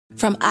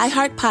From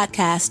iHeart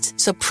Podcasts,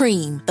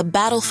 Supreme, The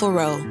Battle for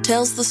Roe,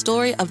 tells the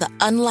story of the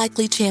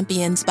unlikely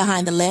champions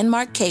behind the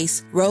landmark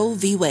case Roe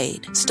v.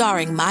 Wade.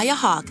 Starring Maya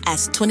Hawke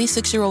as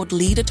 26-year-old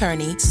lead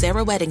attorney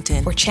Sarah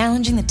Weddington. We're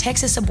challenging the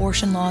Texas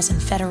abortion laws in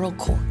federal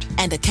court.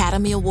 And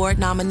Academy Award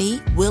nominee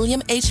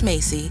William H.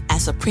 Macy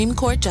as Supreme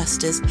Court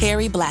Justice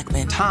Harry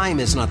Blackmun. Time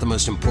is not the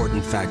most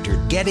important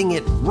factor. Getting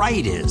it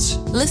right is.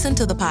 Listen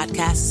to the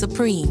podcast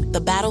Supreme,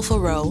 The Battle for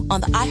Roe on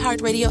the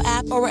iHeartRadio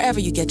app or wherever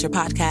you get your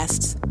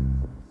podcasts.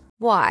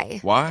 Why?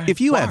 If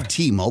you have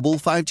T-Mobile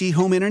 5G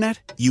home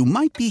internet, you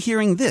might be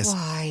hearing this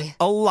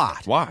a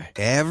lot. Why?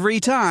 Every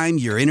time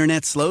your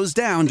internet slows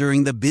down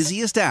during the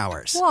busiest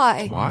hours.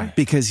 Why?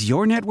 Because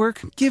your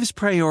network gives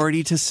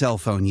priority to cell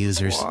phone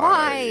users.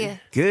 Why?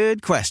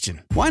 Good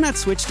question. Why not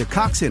switch to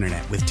Cox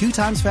Internet with 2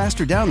 times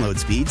faster download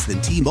speeds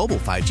than T-Mobile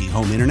 5G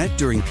home internet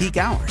during peak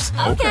hours?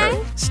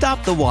 Okay.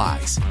 Stop the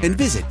whys and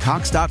visit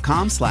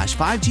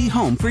cox.com/5G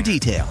home for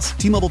details.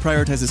 T-Mobile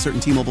prioritizes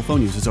certain T-Mobile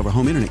phone users over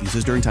home internet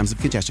users during times of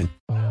congestion.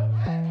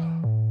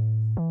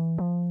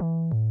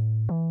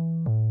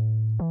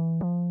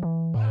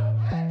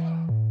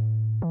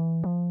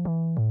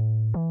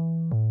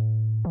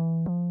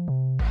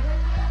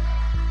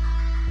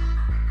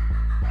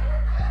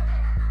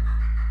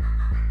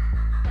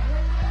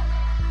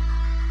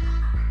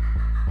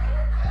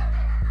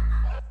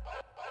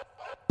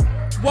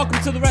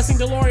 Welcome to the Wrestling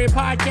DeLorean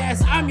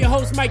podcast. I'm your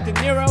host, Mike De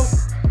Niro.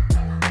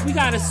 We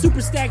got a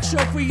super stacked show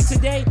for you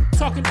today,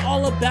 talking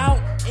all about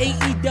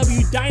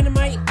Aew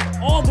Dynamite,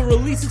 all the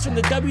releases from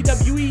the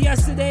WWE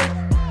yesterday,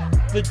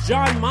 the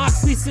Jon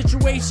Moxley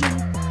situation,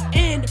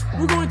 and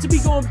we're going to be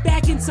going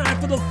back in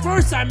time for the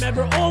first time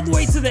ever, all the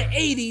way to the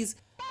 80s,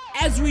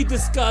 as we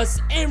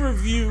discuss and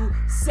review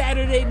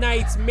Saturday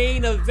night's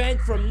main event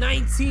from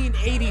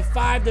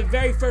 1985, the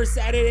very first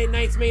Saturday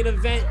night's main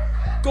event.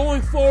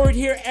 Going forward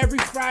here every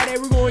Friday,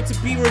 we're going to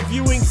be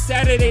reviewing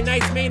Saturday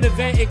night's main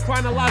event in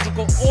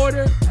chronological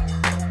order.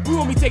 We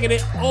will be taking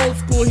it old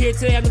school here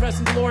today on the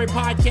Wrestling DeLorean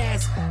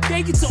podcast.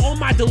 Thank you to all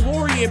my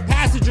DeLorean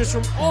passengers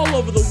from all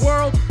over the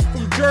world,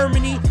 from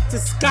Germany to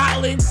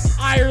Scotland,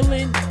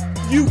 Ireland,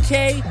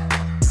 UK,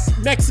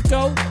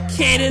 Mexico,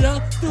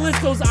 Canada. The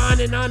list goes on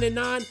and on and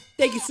on.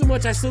 Thank you so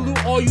much. I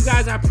salute all you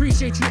guys. I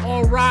appreciate you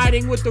all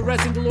riding with the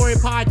Wrestling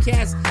DeLorean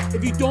podcast.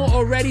 If you don't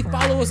already,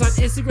 follow us on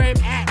Instagram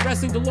at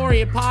Wrestling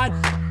DeLorean Pod,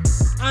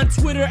 on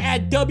Twitter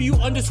at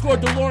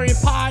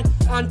W_DeLorean Pod,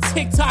 on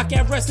TikTok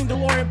at Wrestling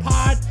DeLorean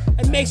Pod,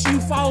 and make sure you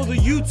follow the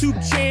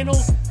YouTube channel.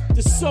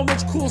 There's so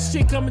much cool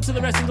shit coming to the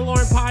Wrestling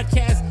DeLorean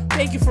podcast.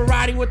 Thank you for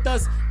riding with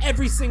us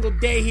every single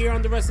day here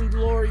on the Wrestling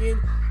DeLorean.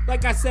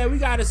 Like I said, we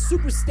got a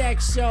super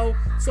stacked show.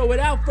 So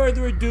without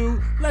further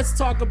ado, let's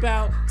talk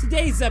about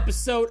today's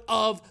episode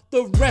of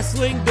the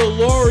Wrestling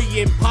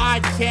DeLorean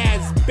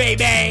podcast,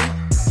 baby.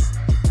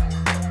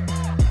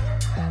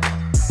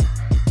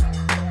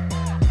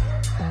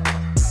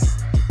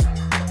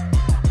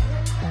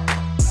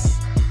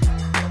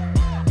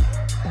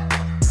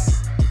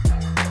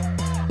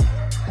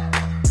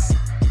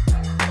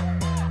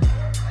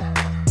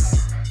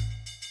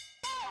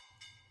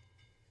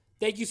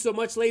 Thank you so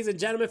much, ladies and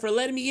gentlemen, for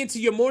letting me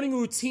into your morning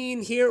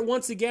routine here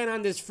once again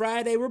on this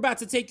Friday. We're about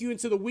to take you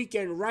into the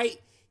weekend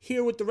right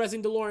here with the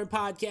Wrestling DeLorean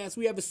podcast.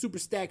 We have a super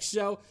stacked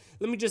show.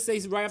 Let me just say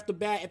right off the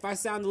bat, if I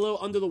sound a little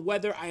under the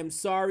weather, I am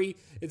sorry.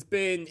 It's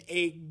been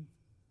a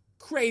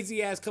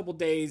crazy-ass couple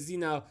days,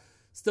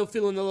 still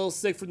feeling a little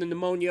sick from the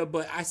pneumonia,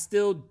 but I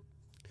still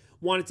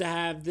wanted to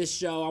have this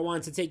show. I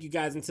wanted to take you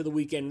guys into the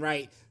weekend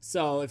right.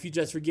 So if you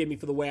just forgive me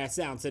for the way I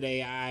sound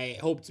today, I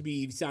hope to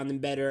be sounding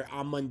better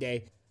on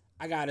Monday.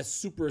 I got a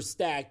super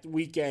stacked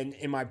weekend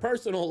in my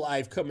personal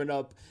life coming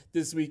up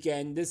this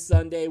weekend. This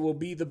Sunday will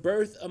be the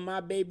birth of my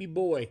baby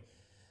boy.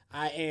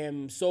 I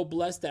am so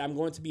blessed that I'm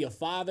going to be a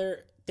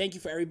father. Thank you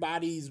for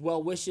everybody's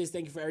well wishes.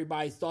 Thank you for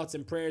everybody's thoughts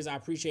and prayers. I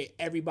appreciate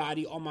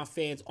everybody, all my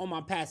fans, all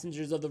my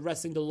passengers of the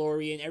Wrestling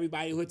DeLorean,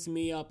 everybody who hits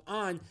me up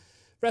on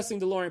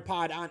Wrestling DeLorean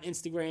Pod on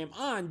Instagram,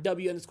 on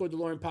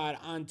W_DeLorean Pod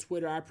on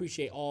Twitter. I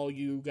appreciate all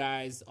you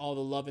guys, all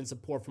the love and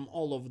support from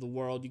all over the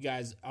world. You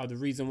guys are the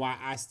reason why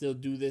I still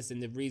do this and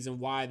the reason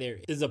why there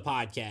is a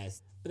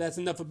podcast. But that's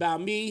enough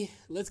about me.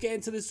 Let's get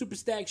into the Super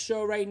Stack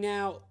show right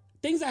now.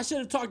 Things I should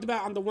have talked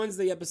about on the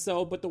Wednesday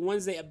episode, but the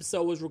Wednesday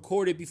episode was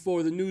recorded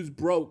before the news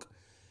broke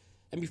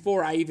and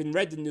before I even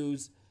read the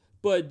news.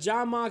 But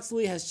Jon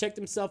Moxley has checked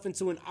himself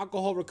into an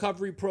alcohol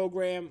recovery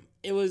program.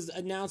 It was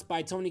announced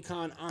by Tony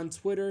Khan on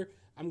Twitter.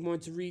 I'm going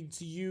to read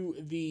to you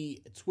the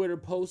Twitter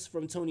post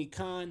from Tony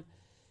Khan.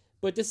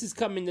 But this is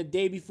coming the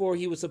day before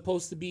he was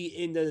supposed to be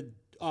in the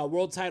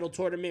world title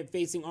tournament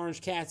facing Orange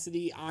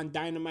Cassidy on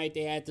Dynamite.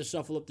 They had to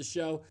shuffle up the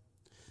show.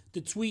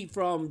 The tweet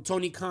from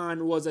Tony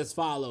Khan was as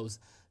follows.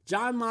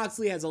 Jon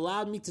Moxley has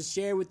allowed me to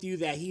share with you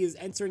that he is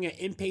entering an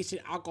inpatient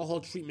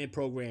alcohol treatment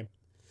program.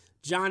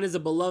 Jon is a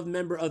beloved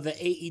member of the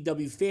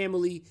AEW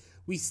family.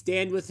 We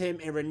stand with him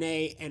and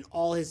Renee and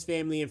all his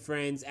family and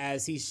friends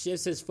as he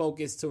shifts his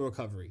focus to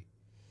recovery.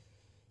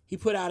 He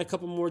put out a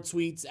couple more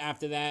tweets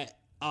after that.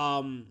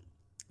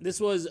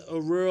 This was a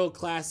real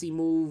classy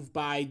move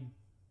by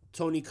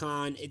Tony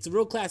Khan. It's a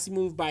real classy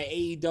move by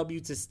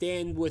AEW to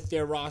stand with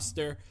their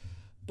roster.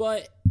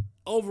 But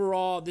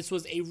overall, this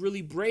was a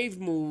really brave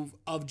move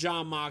of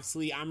Jon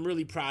Moxley. I'm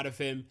really proud of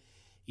him.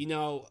 You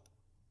know,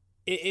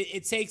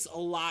 it takes a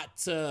lot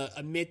to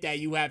admit that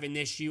you have an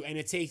issue, and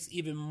it takes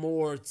even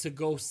more to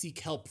go seek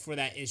help for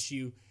that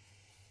issue.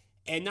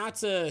 And not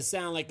to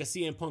sound like a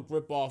CM Punk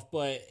ripoff,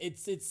 but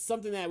it's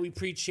something that we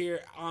preach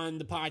here on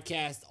the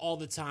podcast all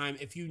the time.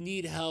 If you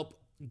need help,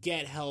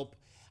 get help.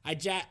 I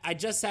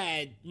just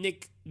had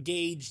Nick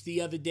Gage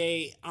the other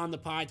day on the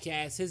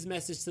podcast. His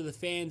message to the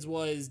fans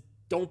was,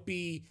 don't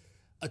be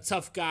a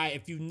tough guy.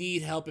 If you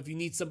need help, if you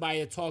need somebody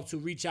to talk to,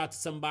 reach out to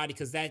somebody,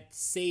 because that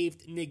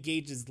saved Nick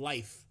Gage's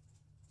life.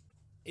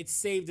 It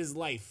saved his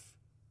life.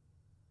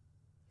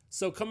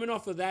 So coming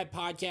off of that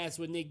podcast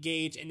with Nick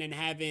Gage and then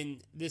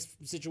having this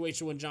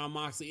situation with Jon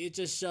Moxley, it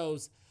just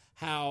shows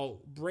how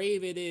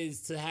brave it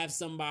is to have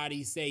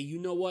somebody say, you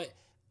know what,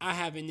 I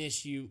have an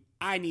issue,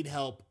 I need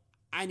help,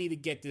 I need to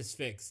get this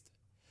fixed.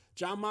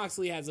 Jon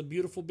Moxley has a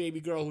beautiful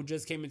baby girl who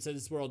just came into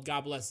this world,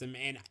 God bless him,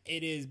 and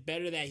it is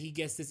better that he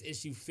gets this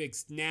issue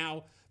fixed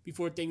now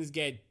before things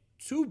get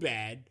too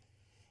bad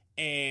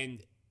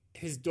and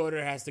his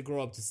daughter has to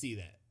grow up to see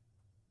that.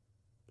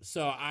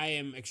 So I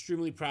am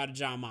extremely proud of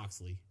Jon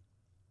Moxley.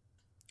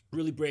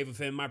 Really brave of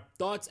him. My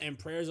thoughts and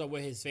prayers are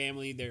with his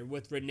family. They're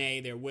with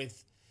Renee. They're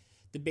with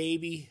the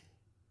baby.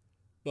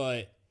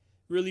 But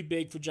really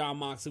big for Jon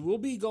Moxley. We'll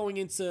be going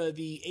into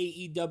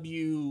the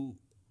AEW,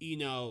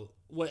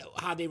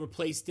 how they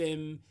replaced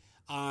him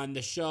on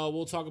the show.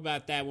 We'll talk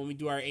about that when we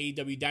do our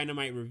AEW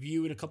Dynamite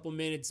review in a couple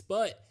minutes.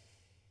 But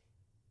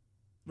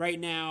right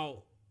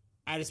now,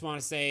 I just want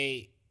to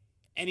say,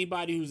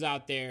 anybody who's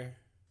out there,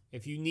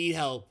 if you need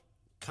help,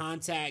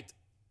 contact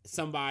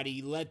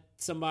somebody. Let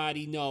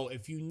somebody know.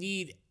 If you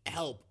need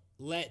help,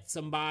 let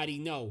somebody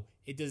know.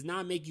 It does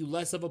not make you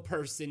less of a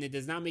person. It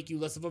does not make you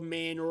less of a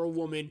man or a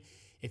woman.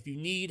 If you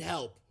need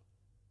help,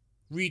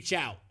 reach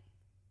out.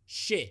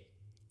 Shit.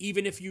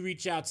 Even if you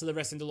reach out to the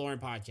Wrestling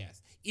DeLorean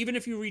podcast. Even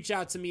if you reach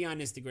out to me on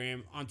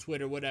Instagram, on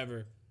Twitter,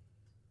 whatever.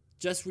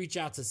 Just reach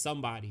out to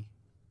somebody.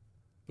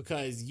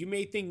 Because you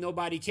may think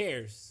nobody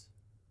cares.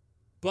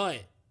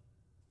 But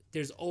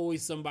there's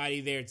always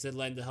somebody there to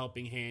lend a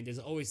helping hand. There's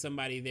always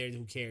somebody there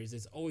who cares.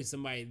 There's always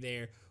somebody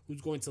there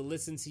who's going to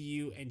listen to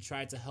you and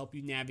try to help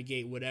you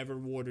navigate whatever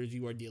waters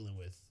you are dealing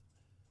with.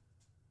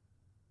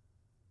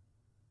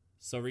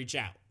 So reach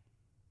out.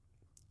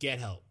 Get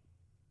help.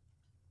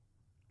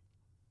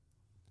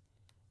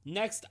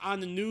 Next on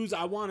the news,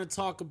 I want to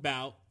talk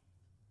about,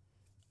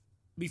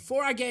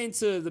 before I get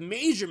into the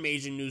major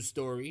news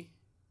story,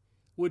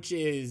 which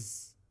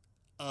is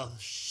a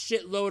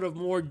shitload of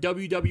more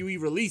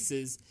WWE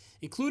releases,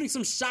 including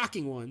some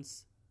shocking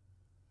ones,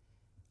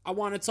 I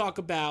want to talk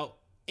about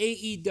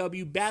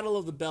AEW Battle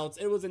of the Belts.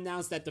 It was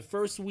announced that the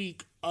first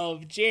week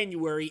of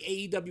January,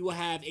 AEW will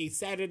have a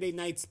Saturday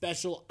night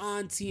special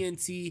on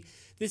TNT.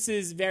 This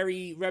is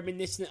very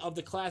reminiscent of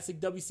the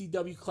classic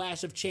WCW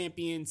Clash of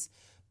Champions,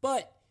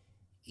 but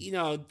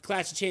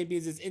Clash of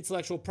Champions is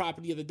intellectual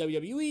property of the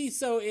WWE,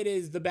 so it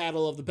is the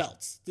Battle of the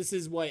Belts. This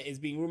is what is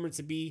being rumored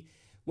to be.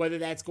 Whether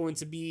that's going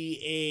to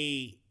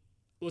be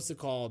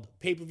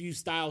pay-per-view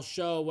style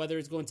show, whether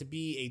it's going to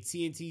be a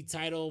TNT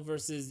title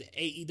versus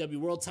AEW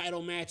World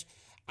title match,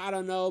 I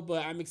don't know,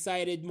 but I'm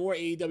excited. More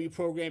AEW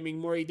programming,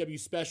 more AEW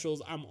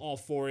specials, I'm all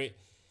for it.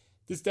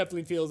 This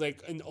definitely feels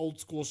like an old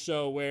school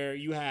show where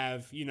you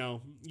have,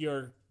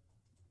 your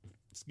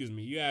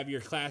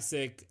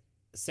classic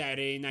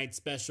Saturday night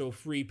special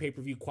free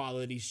pay-per-view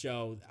quality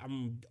show.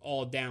 I'm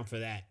all down for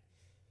that.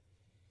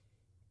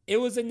 It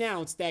was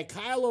announced that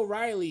Kyle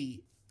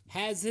O'Reilly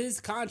has his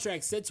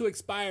contract set to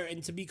expire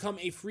and to become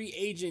a free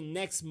agent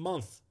next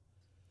month.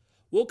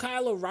 Will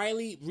Kyle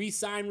O'Reilly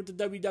re-sign with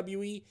the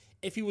WWE?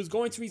 If he was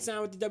going to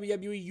re-sign with the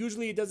WWE,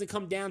 usually it doesn't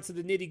come down to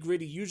the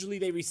nitty-gritty. Usually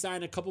they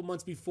re-sign a couple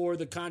months before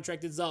the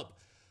contract is up.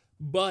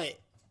 But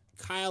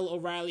Kyle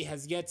O'Reilly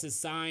has yet to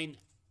sign.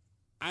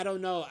 I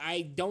don't know.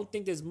 I don't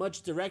think there's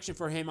much direction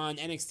for him on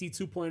NXT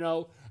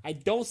 2.0. I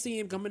don't see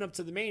him coming up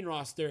to the main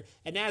roster.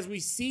 And as we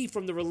see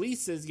from the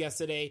releases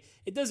yesterday,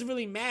 it doesn't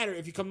really matter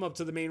if you come up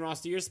to the main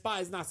roster. Your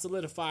spot is not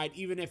solidified,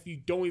 even if you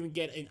don't even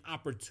get an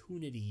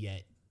opportunity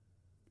yet.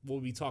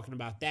 We'll be talking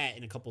about that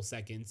in a couple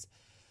seconds.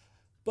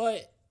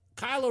 But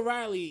Kyle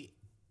O'Reilly,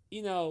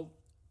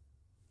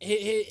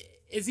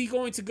 is he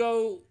going to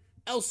go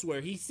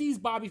elsewhere? He sees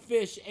Bobby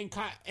Fish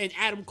and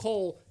Adam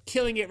Cole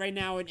killing it right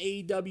now in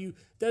AEW.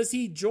 Does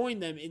he join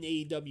them in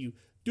AEW?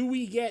 Do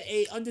we get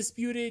a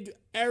Undisputed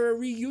Era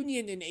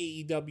reunion in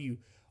AEW?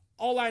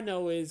 All I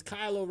know is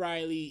Kyle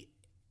O'Reilly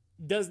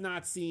does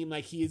not seem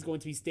like he is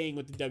going to be staying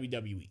with the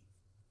WWE.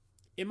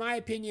 In my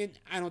opinion,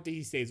 I don't think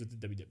he stays with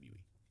the WWE.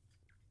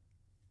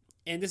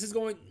 And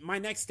my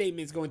next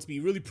statement is going to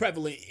be really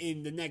prevalent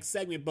in the next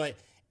segment, but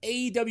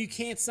AEW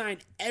can't sign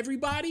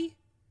everybody.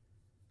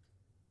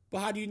 But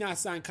how do you not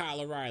sign Kyle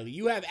O'Reilly?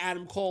 You have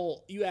Adam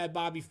Cole, you have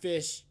Bobby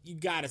Fish, you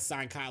gotta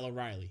sign Kyle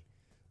O'Reilly.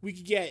 We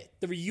could get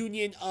the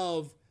reunion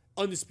of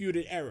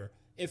Undisputed Era.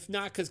 If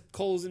not, because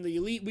Cole's in the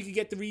Elite, we could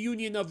get the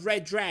reunion of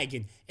Red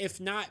Dragon. If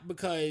not,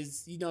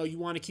 because, you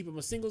want to keep him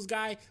a singles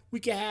guy, we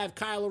could have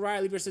Kyle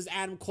O'Reilly versus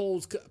Adam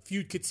Cole's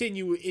feud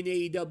continue in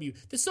AEW.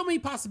 There's so many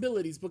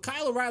possibilities, but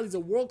Kyle O'Reilly's a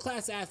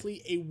world-class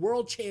athlete, a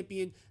world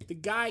champion. The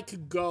guy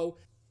could go,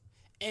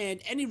 and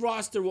any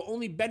roster will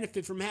only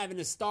benefit from having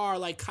a star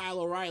like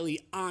Kyle O'Reilly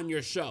on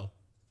your show.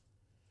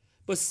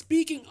 But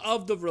speaking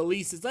of the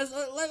releases,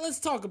 let's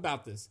talk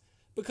about this,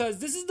 because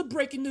this is the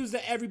breaking news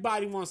that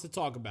everybody wants to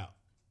talk about.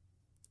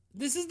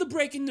 This is the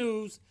breaking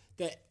news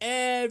that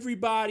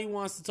everybody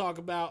wants to talk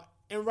about,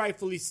 and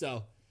rightfully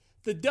so.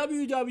 The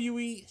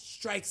WWE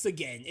strikes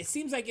again. It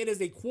seems like it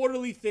is a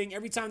quarterly thing.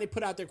 Every time they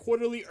put out their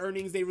quarterly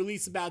earnings, they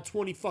release about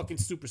 20 fucking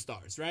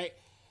superstars, right?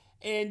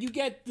 And you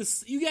get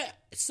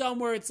some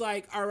where it's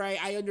like, all right,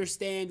 I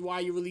understand why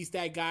you released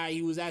that guy.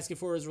 He was asking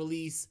for his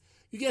release.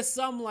 You get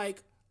some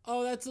like,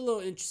 oh, that's a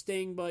little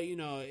interesting, but,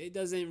 it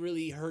doesn't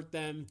really hurt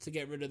them to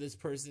get rid of this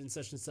person,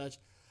 such and such.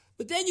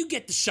 But then you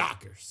get the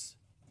shockers.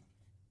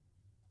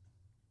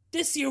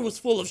 This year was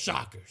full of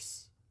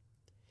shockers.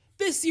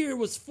 The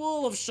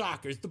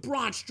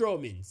Braun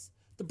Strowmans,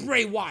 the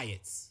Bray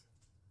Wyatts.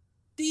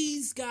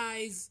 These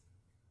guys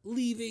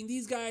leaving,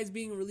 these guys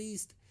being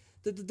released,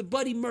 the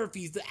Buddy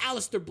Murphys, the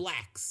Aleister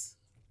Blacks.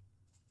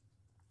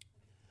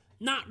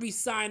 Not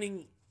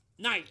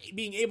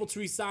being able to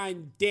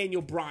resign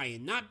Daniel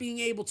Bryan, not being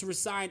able to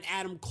resign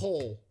Adam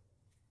Cole.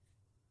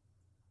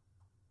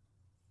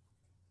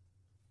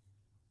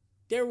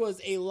 There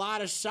was a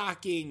lot of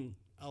shocking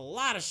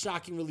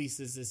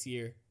releases this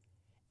year.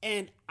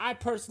 And I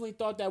personally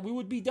thought that we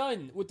would be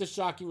done with the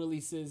shocking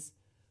releases.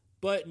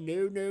 But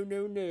no.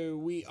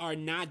 We are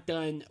not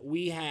done.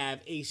 We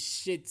have a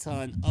shit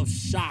ton of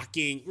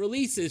shocking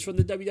releases from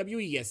the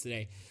WWE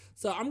yesterday.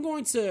 So I'm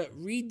going to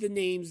read the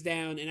names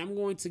down, and I'm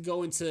going to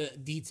go into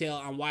detail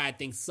on why I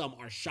think some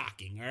are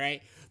shocking, all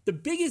right? The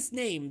biggest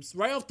names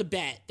right off the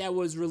bat that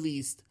was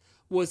released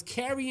was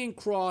Karrion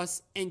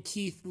Kross and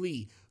Keith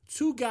Lee.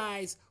 Two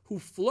guys who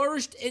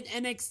flourished in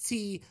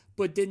NXT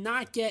but did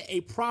not get a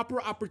proper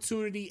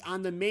opportunity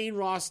on the main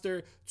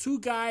roster. Two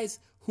guys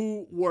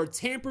who were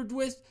tampered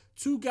with.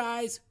 Two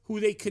guys who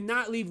they could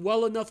not leave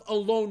well enough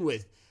alone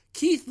with.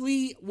 Keith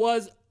Lee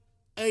was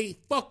a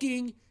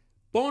fucking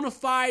bona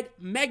fide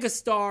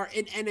megastar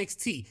in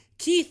NXT.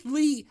 Keith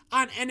Lee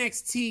on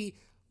NXT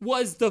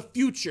was the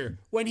future.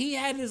 When he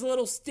had his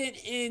little stint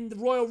in the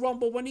Royal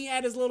Rumble, when he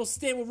had his little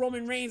stint with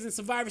Roman Reigns in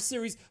Survivor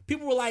Series,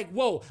 people were like,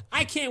 whoa,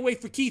 I can't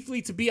wait for Keith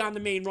Lee to be on the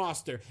main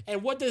roster.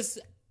 And what does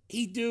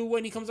he do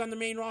when he comes on the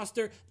main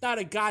roster? Not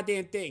a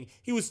goddamn thing.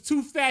 He was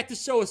too fat to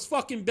show his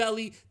fucking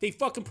belly. They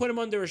fucking put him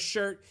under a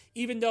shirt.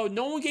 Even though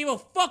no one gave a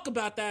fuck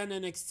about that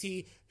in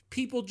NXT,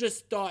 people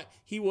just thought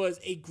he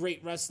was a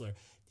great wrestler.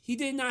 He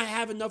did not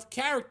have enough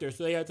character,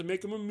 so they had to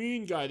make him a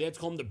mean guy. They had to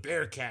call him the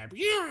Bear Cab.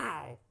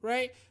 Yeah,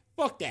 right?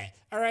 Fuck that,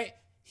 all right?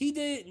 He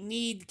didn't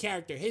need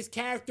character. His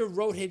character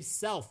wrote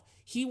himself.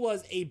 He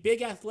was a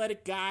big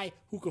athletic guy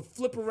who could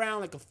flip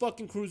around like a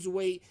fucking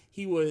cruiserweight.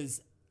 He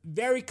was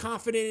very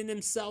confident in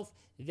himself.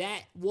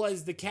 That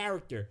was the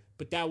character,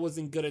 but that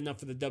wasn't good enough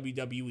for the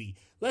WWE.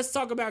 Let's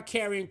talk about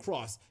Karrion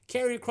Kross.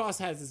 Karrion Kross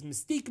has this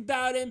mystique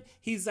about him.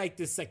 He's like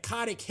this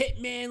psychotic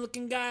hitman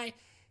looking guy.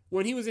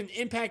 When he was in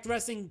Impact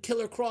Wrestling,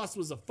 Killer Kross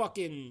was a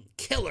fucking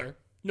killer.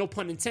 No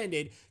pun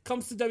intended.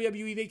 Comes to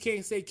WWE, they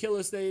can't say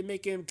killer, so they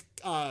make him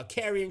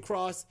Karrion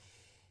Kross.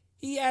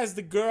 He has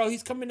the girl.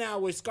 He's coming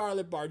out with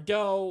Scarlett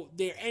Bordeaux.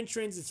 Their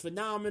entrance is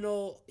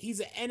phenomenal. He's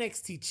an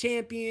NXT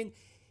champion.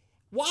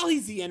 While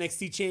he's the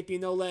NXT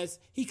champion, no less,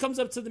 he comes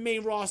up to the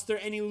main roster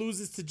and he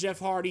loses to Jeff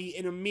Hardy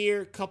in a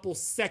mere couple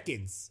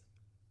seconds.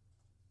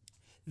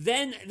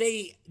 Then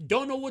they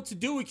don't know what to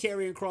do with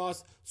Karrion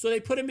Kross, so they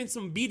put him in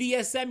some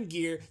BDSM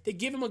gear. They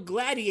give him a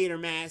gladiator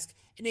mask,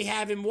 and they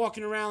have him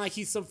walking around like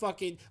he's some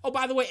fucking... Oh,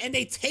 by the way, and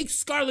they take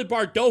Scarlett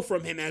Bordeaux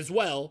from him as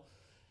well.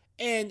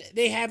 And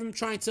they have him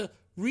trying to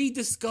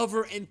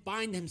rediscover and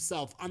find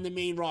himself on the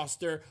main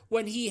roster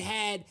when he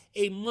had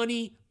a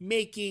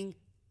money-making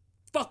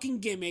fucking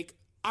gimmick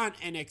on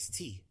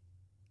NXT.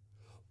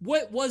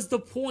 What was the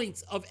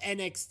point of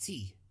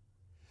NXT?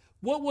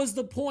 What was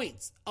the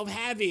point of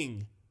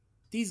having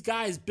these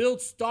guys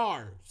build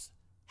stars,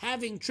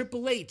 having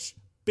Triple H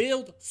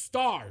build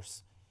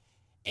stars,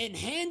 and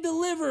hand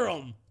deliver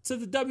them to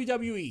the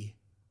WWE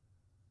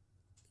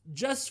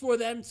just for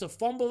them to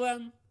fumble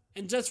them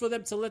and just for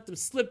them to let them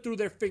slip through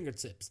their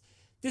fingertips?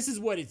 This is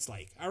what it's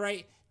like, all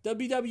right?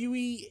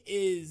 WWE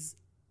is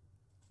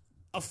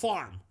a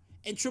farm,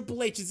 and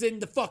Triple H is in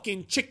the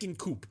fucking chicken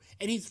coop,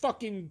 and he's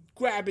fucking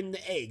grabbing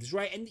the eggs,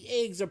 right? And the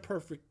eggs are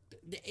perfect.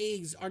 The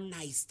eggs are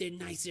nice. They're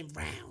nice and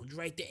round,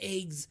 right? The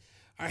eggs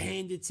are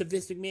handed to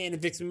Vince McMahon,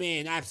 and Vince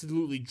McMahon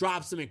absolutely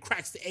drops them and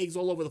cracks the eggs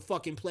all over the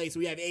fucking place.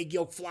 We have egg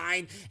yolk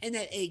flying, and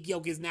that egg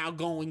yolk is now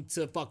going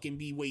to fucking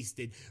be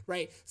wasted,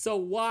 right? So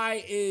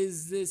why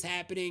is this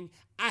happening?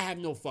 I have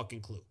no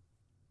fucking clue.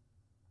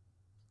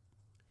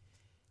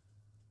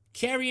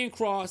 Karrion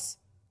Kross,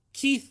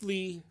 Keith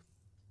Lee,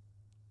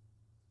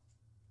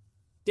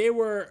 they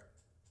were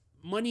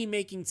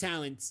money-making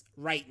talents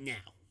right now.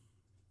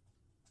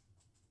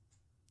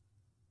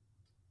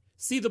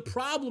 See, the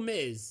problem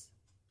is,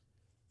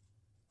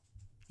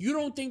 you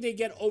don't think they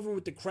get over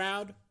with the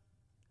crowd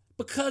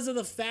because of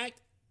the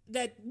fact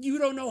that you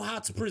don't know how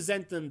to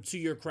present them to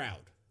your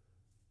crowd.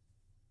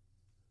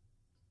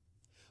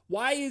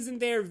 Why isn't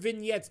there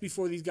vignettes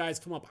before these guys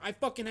come up? I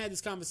fucking had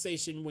this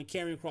conversation when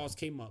Karrion Kross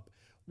came up.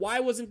 Why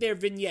wasn't there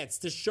vignettes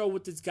to show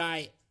what this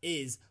guy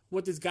is,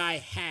 what this guy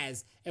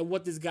has, and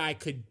what this guy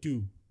could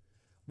do?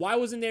 Why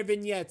wasn't there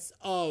vignettes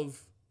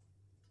of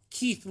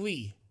Keith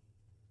Lee?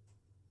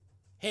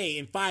 Hey,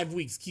 in 5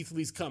 weeks, Keith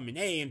Lee's coming.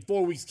 Hey, in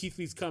 4 weeks, Keith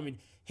Lee's coming.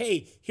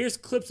 Hey, here's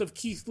clips of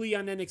Keith Lee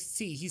on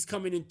NXT. He's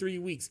coming in 3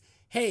 weeks.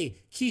 Hey,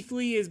 Keith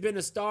Lee has been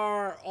a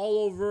star all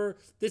over.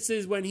 This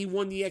is when he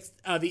won the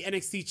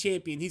NXT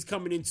champion. He's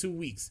coming in 2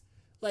 weeks.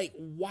 Like,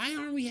 why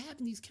aren't we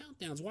having these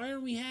countdowns? Why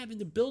aren't we having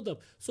the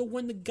build-up? So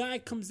when the guy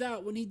comes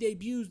out, when he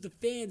debuts, the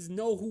fans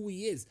know who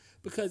he is.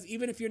 Because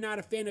even if you're not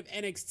a fan of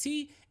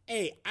NXT,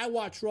 hey, I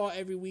watch Raw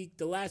every week.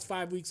 The last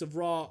 5 weeks of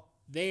Raw,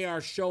 they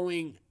are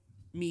showing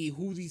me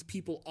who these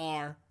people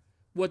are,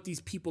 what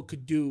these people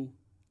could do.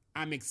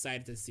 I'm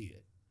excited to see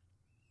it.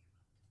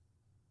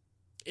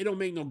 It don't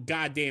make no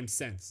goddamn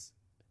sense.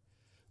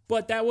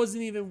 But that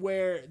wasn't even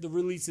where the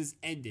releases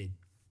ended.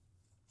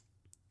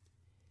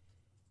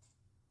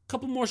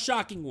 Couple more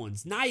shocking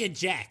ones. Nia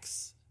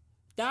Jax.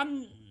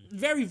 I'm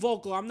very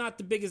vocal. I'm not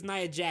the biggest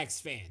Nia Jax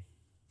fan.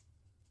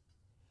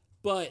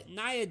 But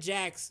Nia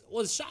Jax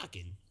was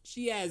shocking.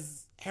 She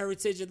has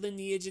heritage and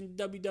lineage in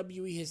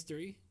WWE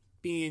history.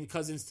 Being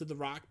cousins to The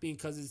Rock. Being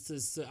cousins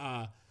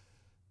to...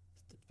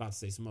 about to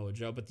say Samoa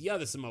Joe, but the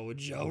other Samoa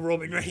Joe,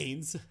 Roman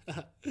Reigns,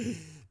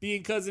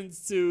 being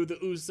cousins to the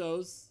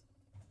Usos.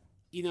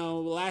 You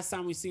know, the last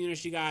time we seen her,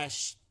 she got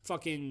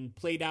fucking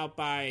played out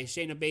by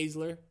Shayna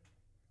Baszler,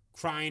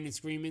 crying and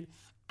screaming.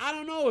 I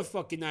don't know if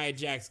fucking Nia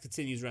Jax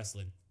continues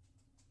wrestling.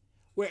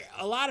 Where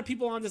a lot of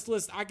people on this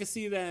list, I could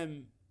see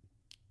them,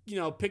 you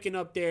know, picking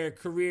up their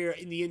career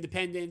in the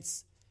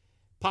independents,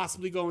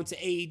 possibly going to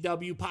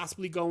AEW,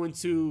 possibly going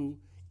to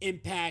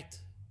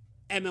Impact,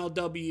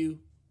 MLW.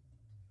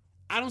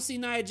 I don't see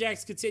Nia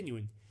Jax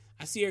continuing.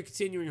 I see her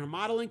continuing her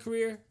modeling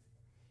career,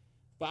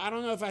 but I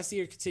don't know if I see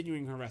her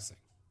continuing her wrestling.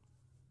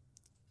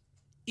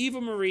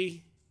 Eva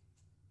Marie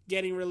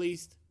getting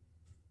released.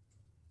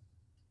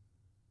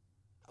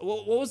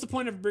 What was the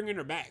point of bringing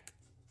her back?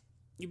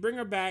 You bring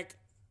her back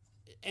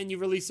and you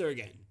release her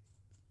again.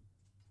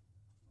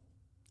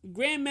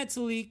 Grand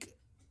Metalik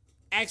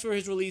asked for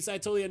his release. I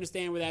totally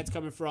understand where that's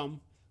coming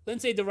from.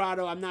 Lince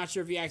Dorado, I'm not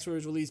sure if he asked for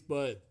his release,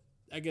 but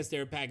I guess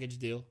they're a package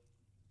deal.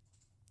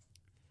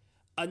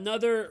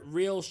 Another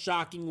real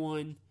shocking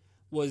one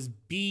was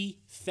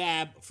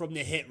B-Fab from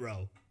the Hit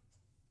Row.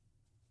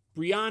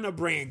 Brianna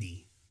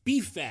Brandy.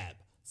 B-Fab.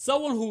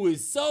 Someone who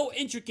is so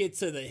intricate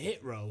to the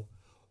Hit Row,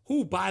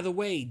 who, by the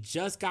way,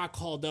 just got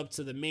called up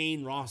to the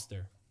main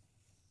roster.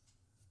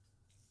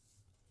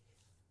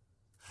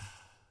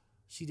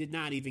 She did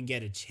not even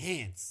get a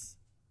chance.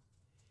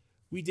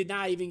 We did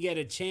not even get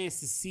a chance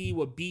to see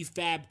what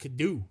B-Fab could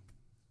do.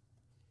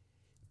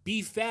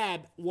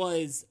 B-Fab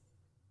was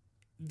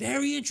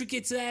very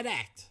intricate to that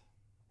act.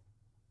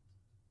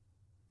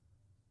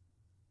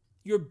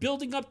 You're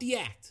building up the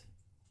act.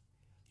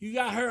 You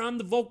got her on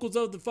the vocals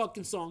of the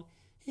fucking song.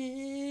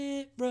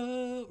 Hit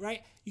row,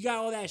 right? You got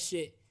all that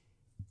shit.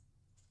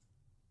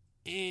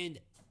 And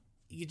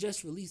you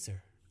just release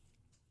her.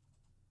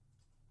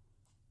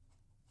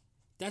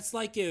 That's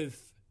like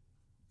if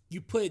you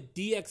put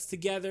DX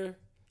together,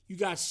 you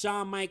got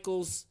Shawn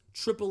Michaels,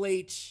 Triple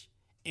H,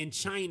 and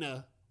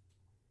Chyna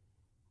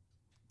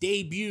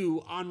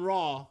debut on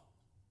Raw,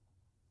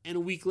 and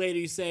a week later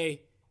you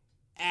say,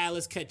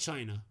 let's cut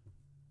Chyna.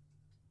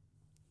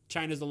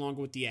 Chyna's no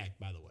longer with the act,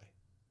 by the way.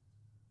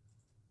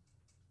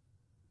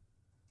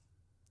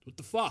 What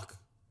the fuck?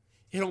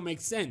 It don't make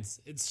sense.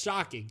 It's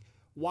shocking.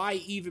 Why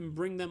even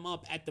bring them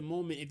up at the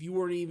moment if you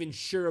weren't even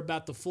sure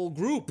about the full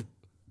group?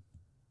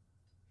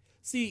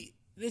 See,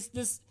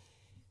 this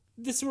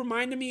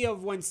reminded me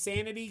of when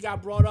Sanity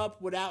got brought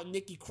up without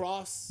Nikki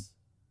Cross,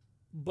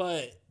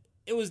 but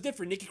it was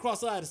different. Nikki Cross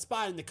still had a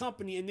spot in the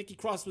company, and Nikki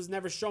Cross was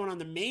never shown on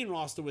the main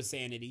roster with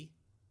Sanity.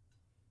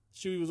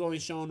 She was only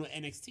shown with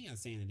NXT on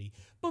Sanity.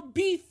 But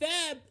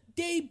B-Fab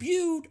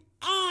debuted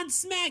on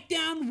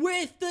SmackDown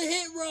with the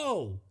Hit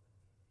Row.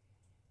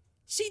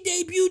 She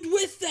debuted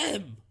with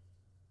them.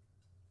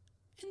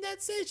 And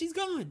that's it. She's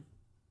gone.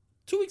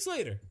 2 weeks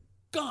later.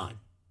 Gone.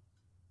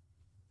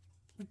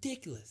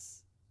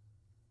 Ridiculous.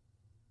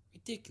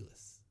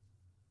 Ridiculous.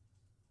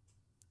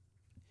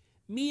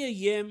 Mia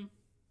Yim.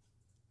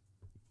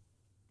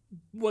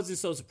 Wasn't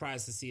so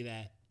surprised to see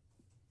that.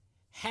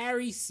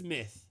 Harry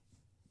Smith.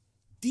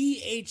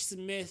 D.H.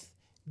 Smith.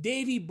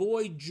 Davey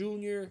Boy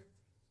Jr.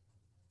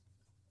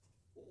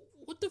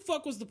 What the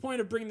fuck was the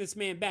point of bringing this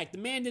man back? The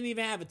man didn't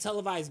even have a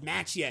televised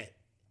match yet.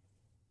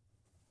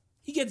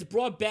 He gets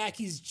brought back.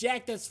 He's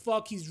jacked as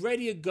fuck. He's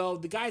ready to go.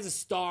 The guy's a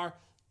star.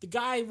 The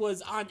guy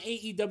was on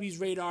AEW's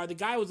radar. The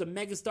guy was a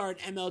megastar at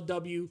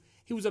MLW.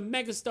 He was a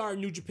megastar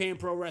in New Japan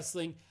Pro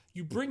Wrestling.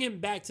 You bring him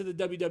back to the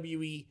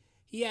WWE.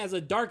 He has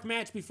a dark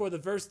match before the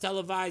first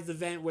televised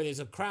event where there's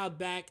a crowd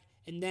back,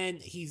 and then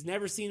he's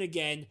never seen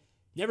again,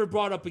 never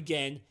brought up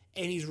again,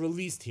 and he's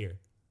released here.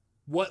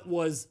 What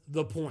was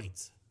the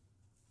point?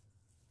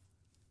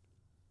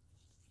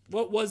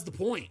 What was the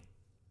point?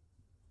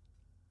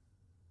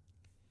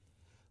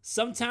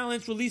 Some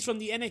talents released from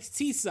the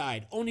NXT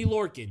side. Oney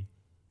Lorcan.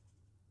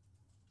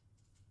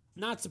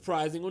 Not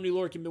surprising. Oney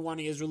Lorcan been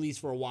wanting his release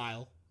for a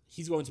while.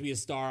 He's going to be a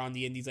star on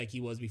the indies like he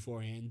was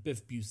beforehand.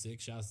 Biff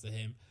Busick, shouts to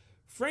him.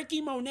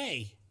 Frankie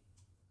Monet,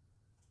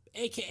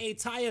 a.k.a.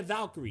 Taya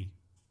Valkyrie.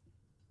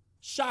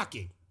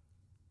 Shocking.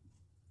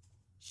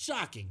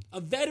 Shocking.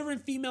 A veteran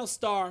female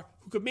star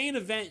who could main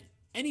event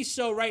any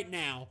show right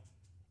now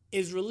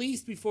is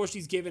released before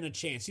she's given a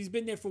chance. She's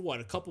been there for what,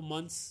 a couple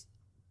months?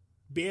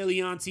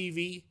 Barely on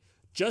TV.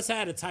 Just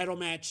had a title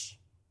match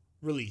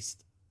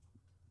released.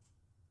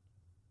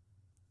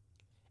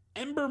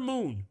 Ember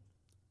Moon,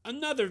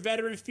 another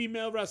veteran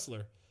female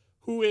wrestler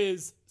who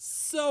is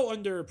so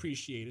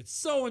underappreciated,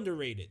 so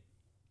underrated.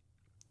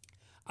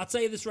 I'll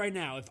tell you this right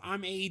now. If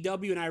I'm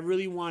AEW and I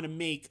really want to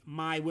make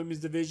my women's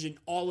division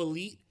all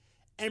elite,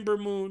 Ember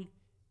Moon,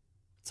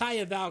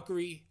 Taya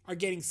Valkyrie are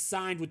getting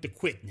signed with the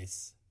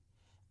quickness.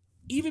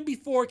 Even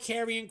before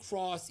Karrion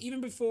Kross,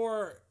 even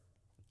before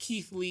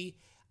Keith Lee,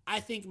 I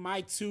think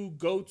my two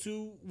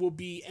go-to will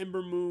be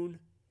Ember Moon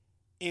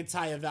and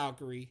Taya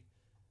Valkyrie,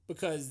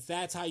 because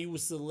that's how you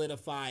would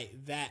solidify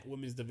that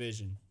women's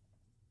division.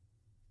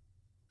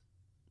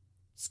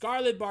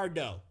 Scarlett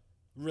Bordeaux,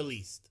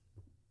 released.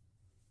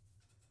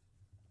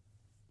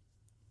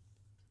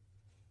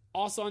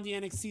 Also on the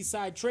NXT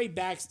side, Trey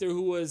Baxter,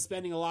 who was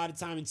spending a lot of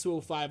time in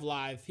 205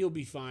 Live. He'll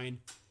be fine.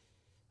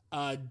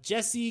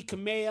 Jesse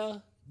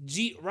Kamea,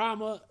 Jeet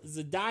Rama,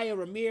 Zadaya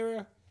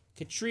Ramirez,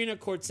 Katrina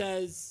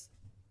Cortez.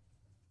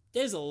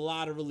 There's a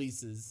lot of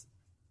releases.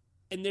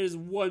 And there's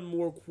one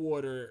more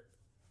quarter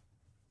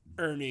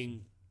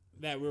earning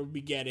that we'll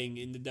be getting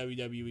in the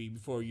WWE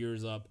before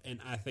year's up. And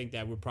I think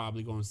that we're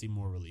probably going to see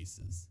more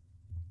releases.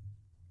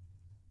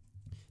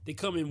 They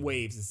come in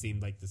waves, it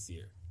seemed like, this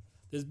year.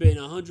 There's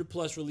been 100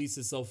 plus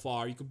releases so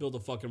far. You could build a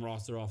fucking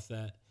roster off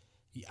that.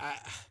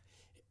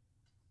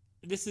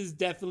 This is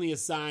definitely a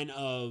sign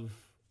of,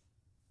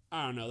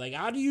 I don't know, like,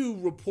 how do you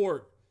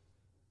report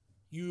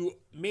you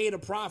made a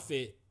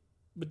profit,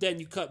 but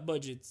then you cut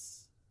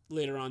budgets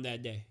later on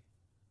that day?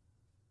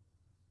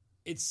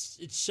 It's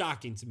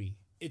shocking to me.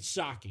 It's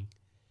shocking.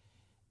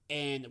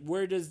 And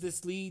where does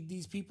this lead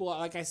these people?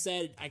 Like I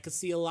said, I could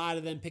see a lot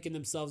of them picking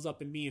themselves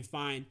up and being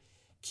fine.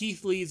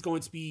 Keith Lee is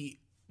going to be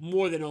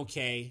more than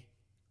okay.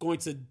 Going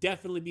to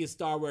definitely be a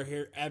star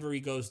wherever he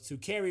goes to.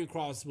 Karrion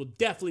Kross will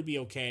definitely be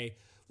okay.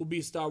 Will be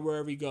a star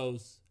wherever he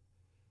goes.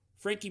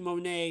 Frankie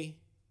Monet,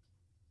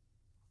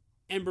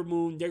 Ember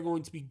Moon, they're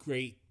going to be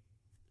great.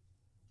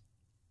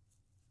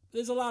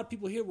 There's a lot of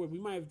people here where we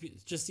might have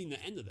just seen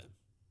the end of them.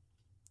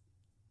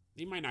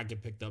 They might not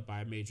get picked up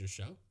by a major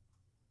show.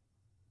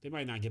 They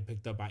might not get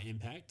picked up by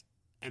Impact,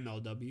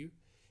 MLW.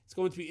 It's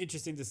going to be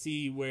interesting to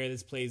see where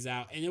this plays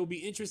out. And it will be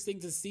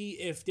interesting to see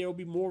if there will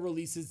be more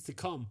releases to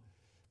come.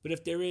 But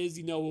if there is,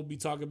 we'll be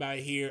talking about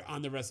it here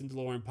on the Wrestling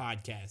DeLorean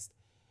podcast.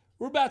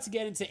 We're about to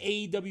get into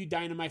Aew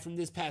Dynamite from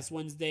this past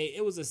Wednesday.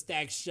 It was a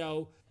stacked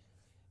show.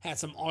 Had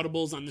some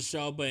audibles on the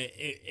show, but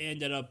it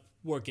ended up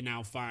working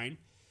out fine.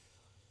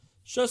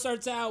 Show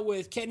starts out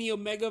with Kenny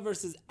Omega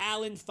versus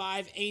Allen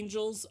 5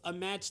 Angels, a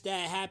match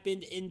that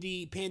happened in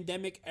the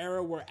pandemic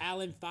era where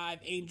Allen 5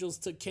 Angels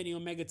took Kenny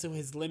Omega to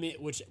his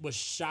limit, which was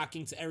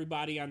shocking to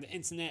everybody on the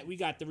internet. We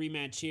got the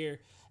rematch here.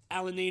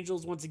 Allen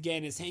Angels, once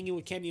again, is hanging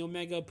with Kenny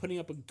Omega, putting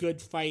up a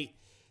good fight.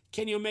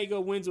 Kenny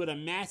Omega wins with a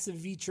massive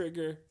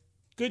V-trigger.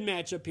 Good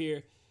matchup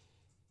here.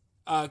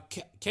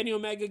 Kenny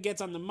Omega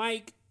gets on the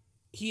mic.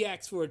 He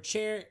asks for a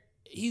chair.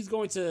 He's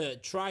going to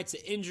try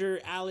to injure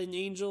Allen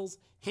Angels.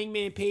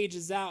 Hangman Page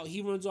is out.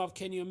 He runs off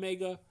Kenny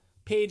Omega.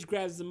 Page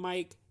grabs the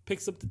mic,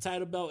 picks up the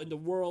title belt in the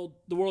world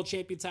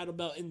champion title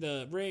belt in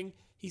the ring.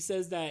 He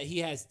says that he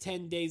has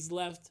 10 days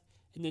left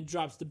and then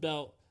drops the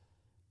belt.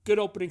 Good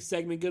opening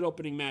segment, good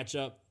opening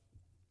matchup.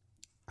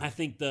 I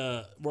think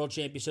the world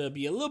championship will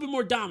be a little bit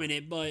more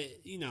dominant, but,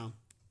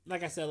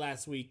 like I said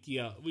last week,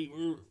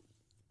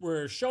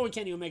 we're showing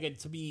Kenny Omega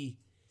to be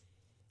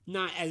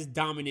not as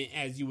dominant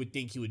as you would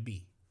think he would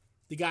be.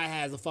 The guy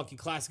has a fucking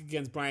classic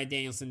against Bryan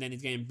Danielson, then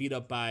he's getting beat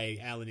up by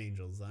Allen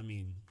Angels. I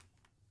mean,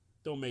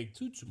 don't make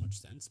too much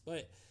sense,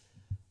 but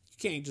you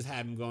can't just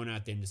have him going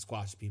out there and just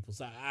squash people.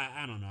 So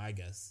I don't know, I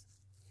guess.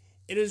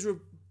 It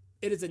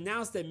is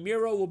announced that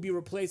Miro will be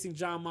replacing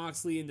Jon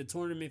Moxley in the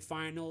tournament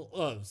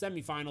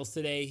semifinals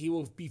today. He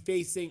will be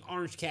facing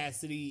Orange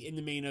Cassidy in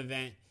the main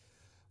event.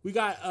 We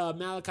got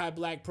Malachi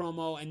Black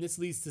promo, and this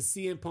leads to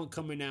CM Punk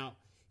coming out.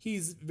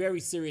 He's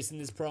very serious in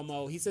this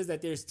promo. He says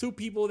that there's two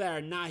people that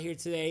are not here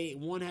today.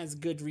 One has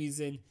good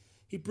reason.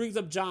 He brings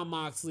up Jon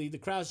Moxley. The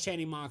crowd's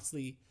chanting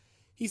Moxley.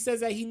 He says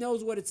that he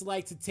knows what it's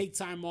like to take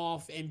time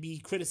off and be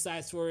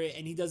criticized for it,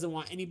 and he doesn't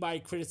want anybody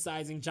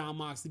criticizing Jon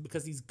Moxley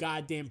because he's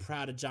goddamn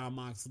proud of Jon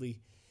Moxley.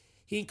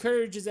 He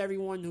encourages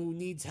everyone who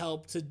needs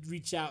help to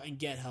reach out and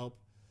get help.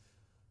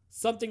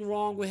 Something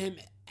wrong with him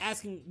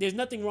asking. There's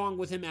nothing wrong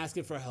with him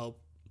asking for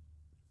help.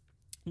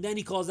 And then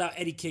he calls out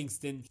Eddie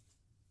Kingston.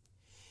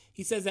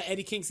 He says that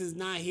Eddie Kingston's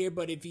not here,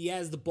 but if he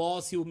has the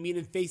balls, he will meet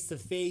him face to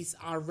face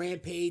on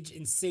Rampage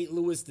in St.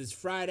 Louis this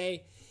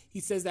Friday. He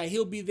says that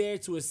he'll be there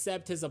to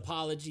accept his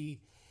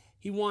apology.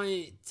 He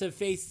wanted to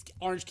face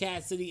Orange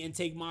Cassidy and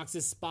take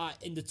Mox's spot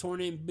in the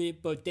tournament,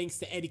 but thanks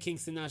to Eddie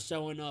Kingston not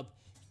showing up,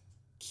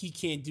 he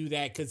can't do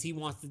that because he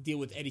wants to deal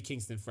with Eddie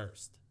Kingston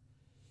first.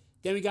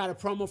 Then we got a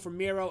promo from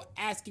Miro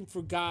asking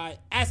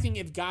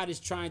if God is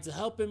trying to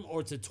help him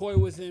or to toy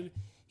with him.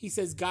 He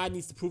says God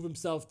needs to prove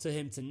himself to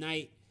him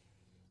tonight.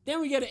 Then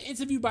we get an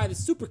interview by the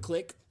Super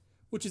Clique,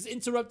 which is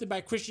interrupted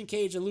by Christian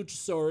Cage and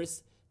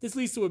Luchasaurus. This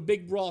leads to a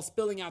big brawl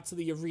spilling out to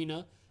the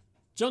arena.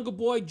 Jungle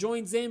Boy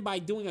joins in by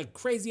doing a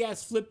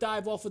crazy-ass flip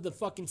dive off of the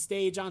fucking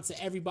stage onto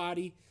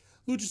everybody.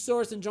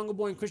 Luchasaurus and Jungle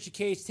Boy and Christian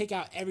Cage take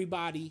out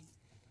everybody.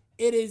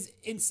 It is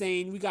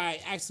insane. We got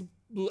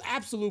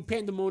absolute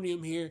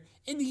pandemonium here.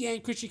 In the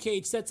end, Christian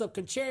Cage sets up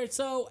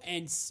Concerto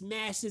and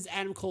smashes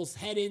Adam Cole's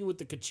head in with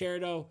the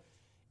Concerto.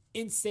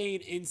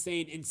 Insane,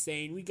 insane,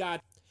 insane. We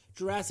got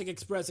Jurassic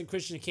Express and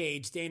Christian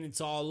Cage standing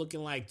tall,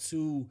 looking like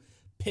three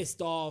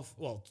pissed off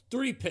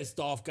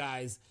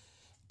guys.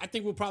 I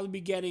think we'll probably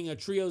be getting a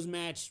trios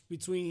match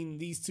between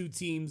these two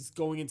teams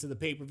going into the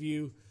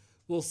pay-per-view.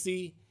 We'll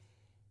see.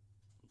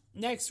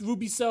 Next,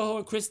 Ruby Soho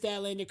and Chris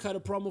Statlander cut a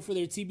promo for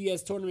their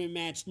TBS tournament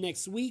match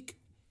next week.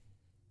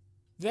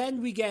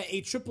 Then we get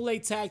a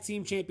AAA Tag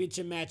Team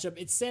Championship matchup.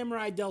 It's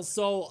Samurai Del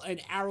Sol and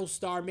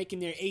Aerostar making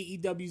their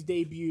AEW's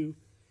debut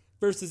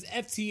versus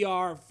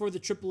FTR for the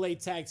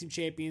AAA Tag Team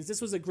Champions.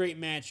 This was a great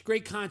match.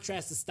 Great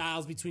contrast of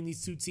styles between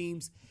these two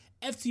teams.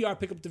 FTR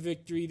pick up the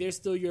victory. They're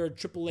still your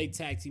AAA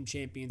Tag Team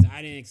Champions.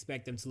 I didn't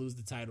expect them to lose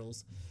the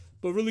titles.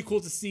 But really cool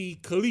to see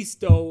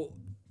Kalisto,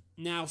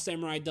 now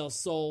Samurai Del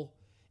Sol,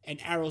 and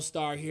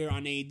Aerostar here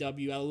on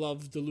AEW. I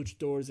love the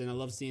Luchadors, and I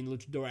love seeing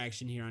Luchador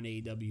action here on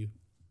AEW.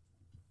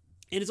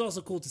 And it's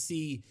also cool to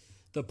see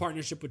the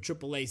partnership with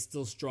AAA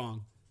still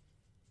strong.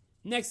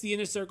 Next, the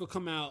Inner Circle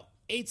come out.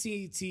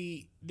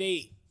 AT&T,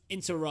 they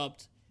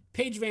interrupt.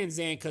 Paige Van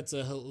Zandt cuts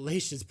a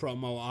hellacious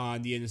promo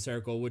on the Inner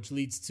Circle, which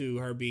leads to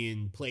her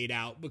being played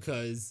out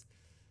because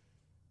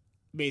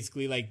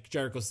basically, like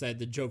Jericho said,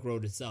 the joke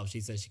wrote itself.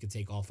 She said she could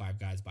take all 5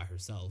 guys by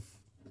herself.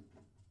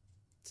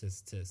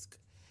 Tisk, tisk.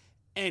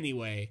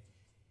 Anyway,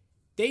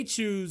 they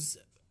choose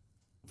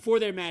for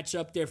their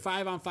matchup, their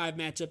 5-on-5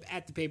 matchup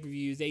at the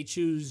pay-per-views, they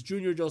choose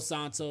Junior Dos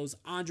Santos,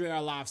 Andre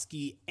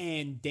Arlovsky,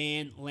 and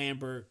Dan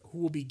Lambert, who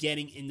will be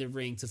getting in the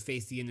ring to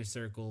face the Inner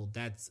Circle.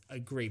 That's a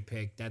great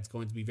pick. That's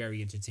going to be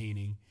very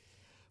entertaining.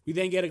 We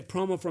then get a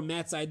promo from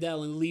Matt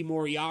Sydal and Lee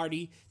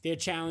Moriarty. They're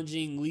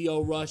challenging Leo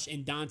Rush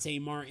and Dante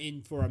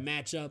Martin for a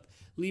matchup.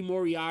 Lee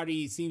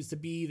Moriarty seems to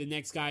be the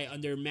next guy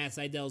under Matt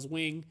Sydal's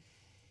wing.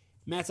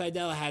 Matt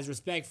Sydal has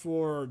respect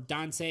for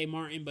Dante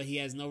Martin, but he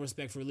has no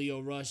respect for Leo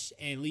Rush.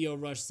 And Leo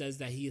Rush says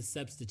that he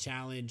accepts the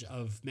challenge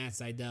of Matt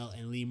Sydal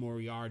and Lee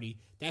Moriarty.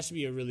 That should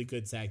be a really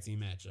good tag team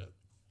matchup.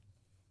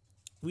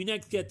 We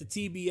next get the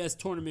TBS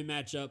tournament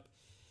matchup.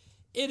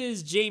 It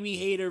is Jamie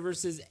Hayter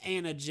versus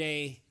Anna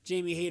Jay.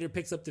 Jamie Hayter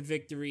picks up the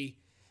victory.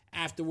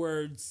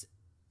 Afterwards,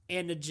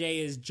 Anna Jay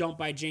is jumped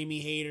by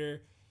Jamie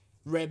Hayter,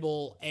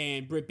 Rebel,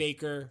 and Britt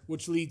Baker,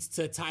 which leads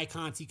to Ty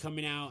Conti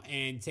coming out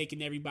and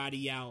taking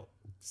everybody out,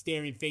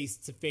 staring face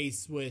to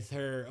face with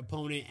her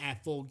opponent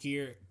at Full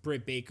Gear,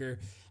 Britt Baker.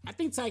 I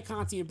think Ty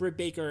Conti and Britt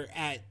Baker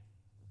at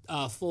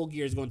Full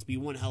Gear is going to be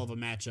one hell of a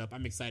matchup.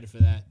 I'm excited for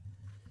that.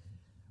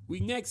 We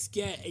next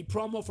get a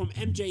promo from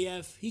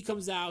MJF. He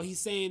comes out.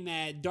 He's saying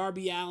that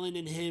Darby Allin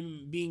and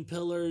him being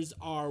pillars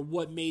are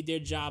what made their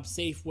job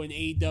safe when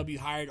AEW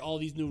hired all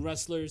these new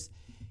wrestlers.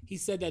 He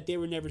said that they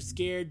were never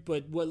scared,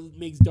 but what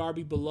makes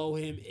Darby below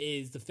him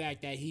is the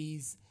fact that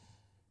he's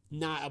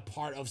not a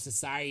part of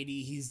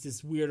society. He's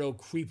this weirdo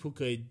creep who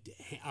could,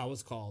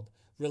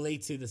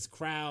 relate to this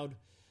crowd.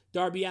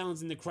 Darby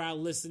Allin's in the crowd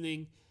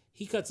listening.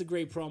 He cuts a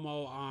great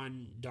promo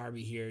on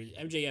Darby here.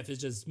 MJF is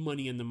just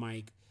money in the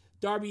mic.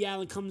 Darby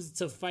Allin comes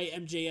to fight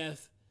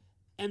MJF.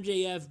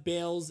 MJF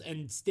bails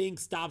and Sting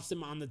stops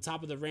him on the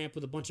top of the ramp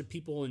with a bunch of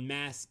people in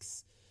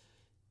masks.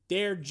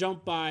 They're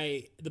jumped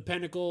by the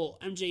Pinnacle.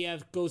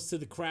 MJF goes to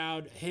the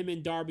crowd. Him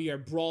and Darby are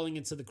brawling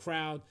into the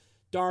crowd.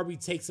 Darby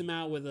takes him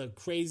out with a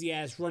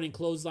crazy-ass running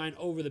clothesline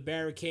over the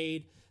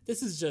barricade.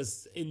 This is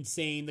just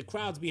insane. The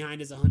crowd's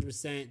behind us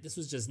 100%. This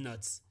was just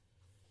nuts.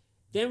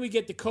 Then we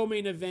get the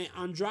co-main event,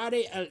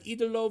 Andrade El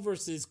Idolo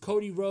versus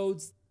Cody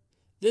Rhodes.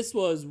 This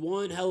was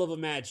one hell of a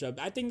matchup.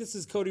 I think this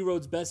is Cody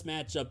Rhodes' best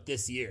matchup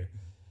this year.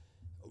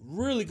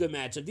 Really good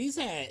matchup.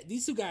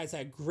 These two guys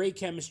had great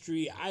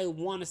chemistry. I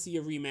want to see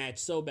a rematch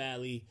so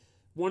badly.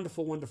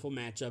 Wonderful, wonderful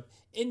matchup.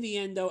 In the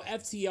end, though,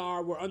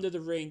 FTR were under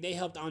the ring. They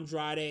helped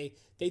Andrade.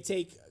 They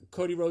take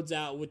Cody Rhodes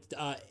out with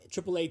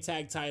AAA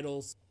tag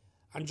titles.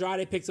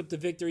 Andrade picks up the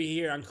victory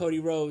here on Cody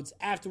Rhodes.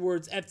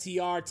 Afterwards,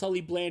 FTR,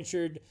 Tully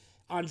Blanchard,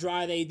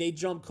 Andrade, they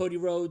jump Cody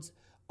Rhodes.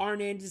 Arn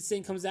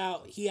Anderson comes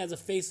out. He has a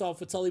face-off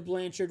with Tully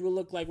Blanchard. We'll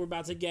look like we're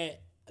about to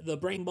get the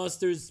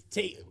Brainbusters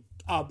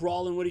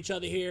brawling with each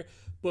other here.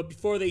 But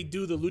before they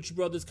do, the Lucha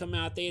Brothers come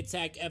out. They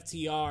attack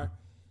FTR.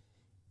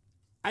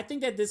 I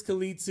think that this could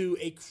lead to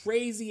a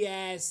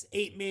crazy-ass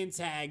 8-man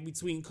tag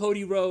between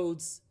Cody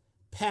Rhodes,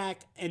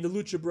 Pac, and the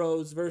Lucha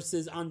Bros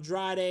versus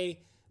Andrade,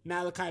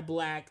 Malachi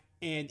Black,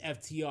 and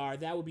FTR.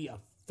 That would be a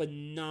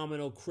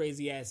phenomenal,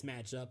 crazy-ass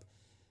matchup.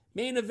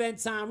 Main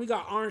event time, we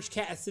got Orange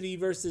Cassidy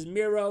versus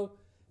Miro.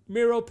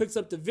 Miro picks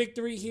up the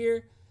victory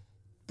here.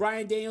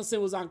 Bryan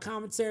Danielson was on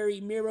commentary.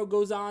 Miro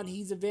goes on.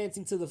 He's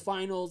advancing to the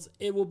finals.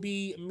 It will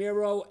be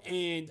Miro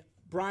and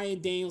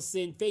Bryan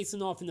Danielson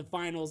facing off in the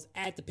finals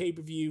at the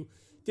pay-per-view.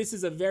 This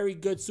is a very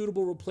good,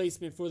 suitable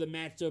replacement for the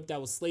matchup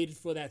that was slated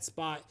for that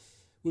spot,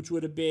 which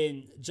would have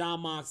been Jon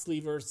Moxley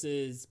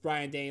versus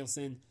Bryan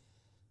Danielson.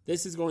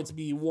 This is going to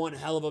be one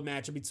hell of a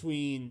matchup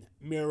between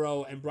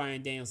Miro and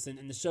Bryan Danielson,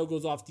 and the show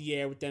goes off the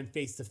air with them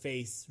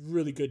face-to-face.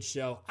 Really good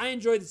show. I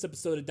enjoyed this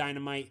episode of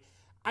Dynamite.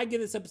 I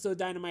give this episode of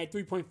Dynamite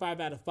 3.5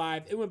 out of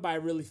 5. It went by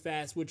really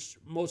fast, which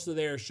most of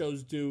their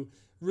shows do.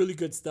 Really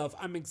good stuff.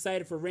 I'm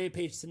excited for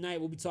Rampage tonight.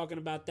 We'll be talking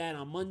about that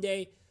on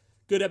Monday.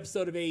 Good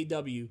episode of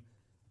AEW.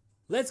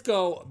 Let's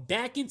go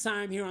back in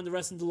time here on the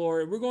Wrestling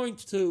DeLorean. We're going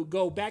to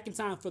go back in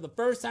time for the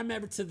first time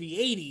ever to the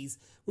 80s.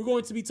 We're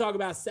going to be talking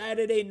about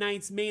Saturday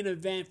night's main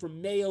event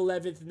from May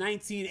 11th,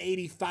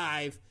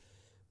 1985.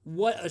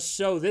 What a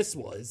show this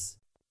was.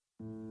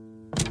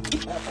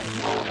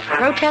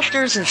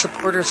 Protesters and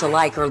supporters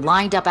alike are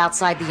lined up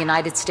outside the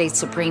United States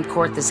Supreme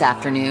Court this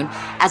afternoon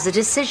as a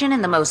decision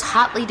in the most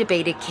hotly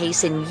debated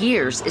case in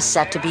years is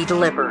set to be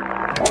delivered.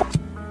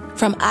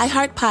 From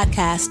iHeart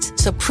Podcasts,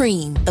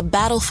 Supreme, The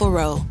Battle for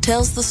Roe,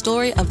 tells the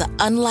story of the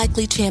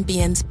unlikely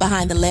champions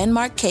behind the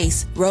landmark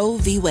case Roe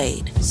v.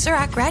 Wade. Sir,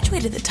 I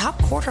graduated the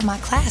top quarter of my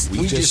class.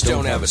 We just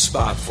don't have a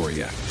spot for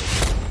you.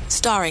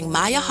 Starring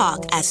Maya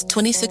Hawke as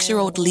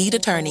 26-year-old lead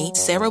attorney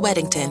Sarah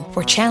Weddington.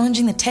 We're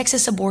challenging the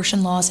Texas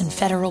abortion laws in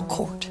federal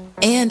court.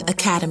 And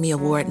Academy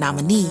Award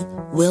nominee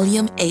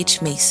William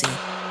H. Macy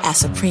as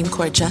Supreme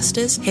Court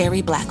Justice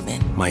Harry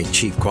Blackmun. My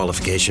chief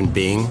qualification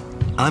being,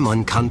 I'm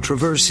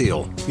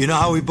uncontroversial. You know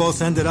how we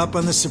both ended up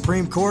on the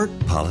Supreme Court?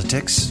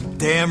 Politics?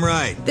 Damn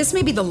right. This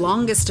may be the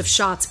longest of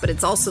shots, but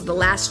it's also the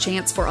last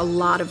chance for a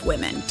lot of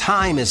women.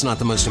 Time is not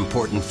the most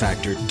important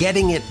factor.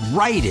 Getting it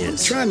right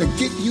is. I'm trying to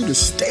get you to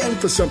stand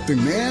for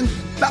something, man.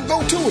 Now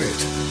go to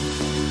it.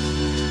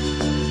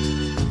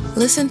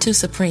 Listen to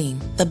Supreme,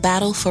 The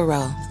Battle for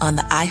Roe on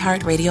the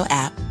iHeartRadio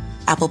app,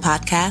 Apple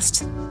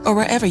Podcasts, or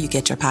wherever you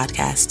get your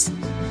podcasts.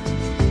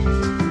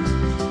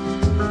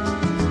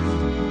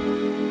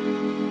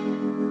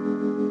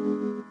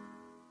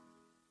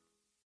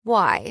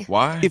 Why?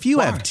 Why? If you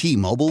have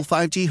T-Mobile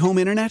 5G home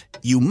internet,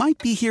 you might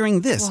be hearing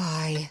this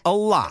Why? a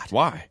lot.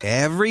 Why?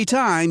 Every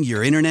time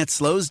your internet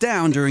slows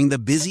down during the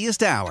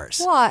busiest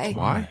hours. Why?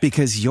 Why?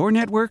 Because your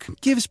network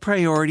gives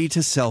priority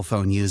to cell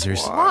phone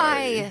users.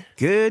 Why?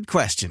 Good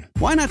question.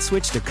 Why not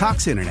switch to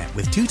Cox Internet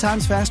with 2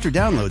 times faster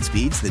download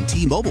speeds than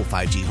T-Mobile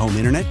 5G home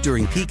internet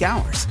during peak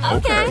hours?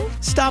 Okay.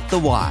 Stop the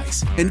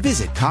whys and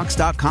visit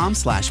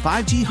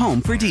cox.com/5G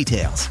home for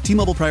details.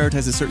 T-Mobile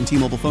prioritizes certain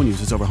T-Mobile phone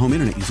users over home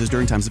internet users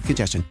during times of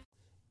congestion.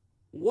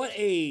 What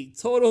a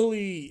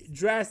totally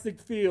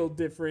drastic field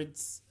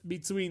difference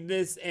between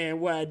this and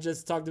what I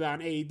just talked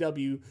about in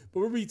AEW. But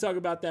we're going to be talking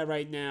about that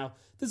right now.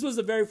 This was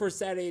the very first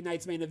Saturday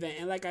night's main event.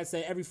 And like I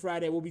said, every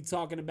Friday we'll be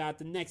talking about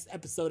the next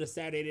episode of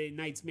Saturday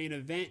night's main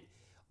event.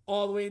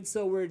 All the way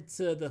until we're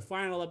to the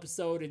final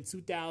episode in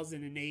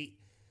 2008.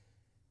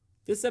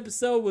 This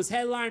episode was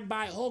headlined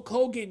by Hulk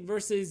Hogan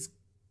versus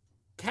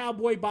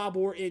Cowboy Bob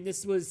Orton.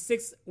 This was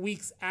 6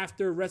 weeks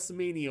after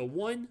WrestleMania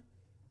 1.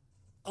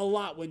 A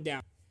lot went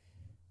down.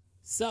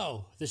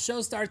 So, the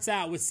show starts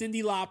out with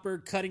Cyndi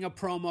Lauper cutting a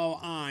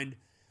promo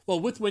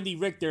with Wendy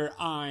Richter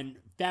on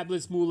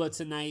Fabulous Moolah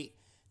tonight.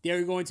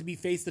 They're going to be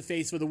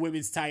face-to-face for the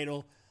women's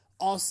title.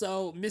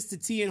 Also,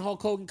 Mr. T and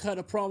Hulk Hogan cut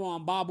a promo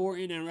on Bob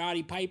Orton and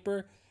Roddy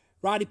Piper.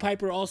 Roddy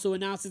Piper also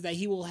announces that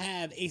he will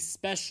have a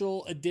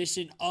special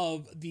edition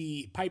of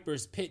the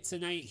Piper's Pit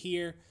tonight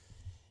here.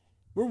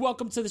 We're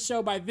welcomed to the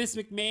show by Vince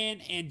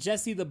McMahon and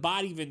Jesse the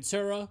Body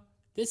Ventura.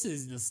 This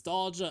is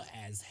nostalgia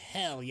as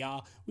hell,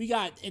 y'all. We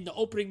got in the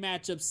opening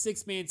matchup,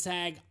 6-man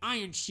tag,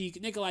 Iron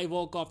Sheik, Nikolai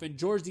Volkov, and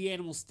George the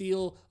Animal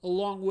Steele,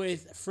 along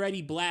with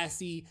Freddie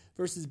Blassie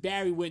versus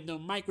Barry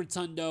Windham, Mike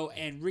Rotundo,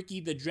 and Ricky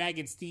the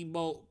Dragon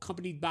Steamboat,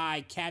 accompanied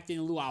by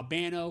Captain Lou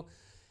Albano.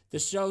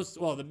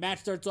 The match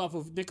starts off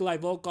with Nikolai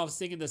Volkov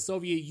singing the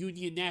Soviet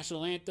Union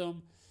national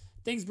anthem.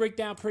 Things break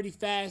down pretty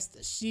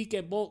fast. Sheik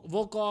and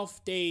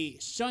Volkov, they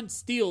shun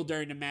Steele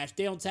during the match.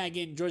 They don't tag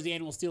in George the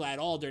Animal Steele at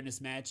all during this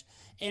match.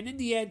 And in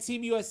the end,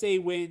 Team USA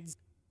wins.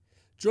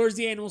 George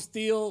the Animal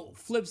Steele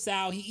flips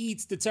out. He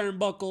eats the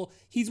turnbuckle.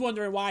 He's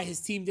wondering why his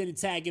team didn't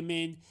tag him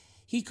in.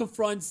 He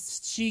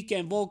confronts Sheik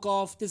and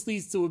Volkov. This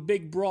leads to a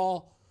big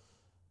brawl.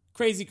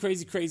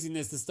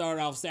 Craziness to start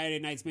off Saturday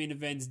night's main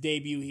event's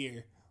debut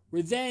here.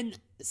 We're then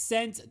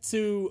sent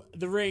to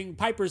the ring,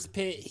 Piper's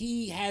Pit.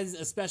 He has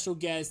a special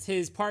guest,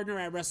 his partner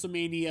at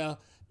WrestleMania,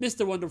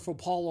 Mr. Wonderful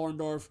Paul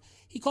Orndorff.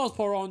 He calls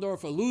Paul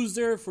Orndorff a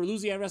loser for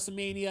losing at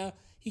WrestleMania.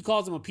 He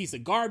calls him a piece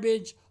of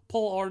garbage.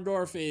 Paul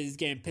Orndorff is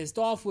getting pissed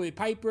off with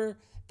Piper.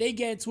 They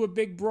get into a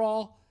big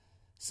brawl.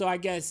 So I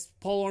guess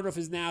Paul Orndorff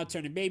is now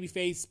turning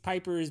babyface.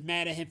 Piper is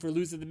mad at him for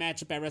losing the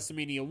matchup at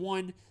WrestleMania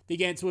 1. They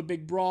get into a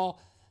big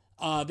brawl.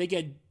 Paul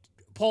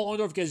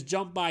Orndorff gets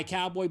jumped by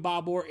Cowboy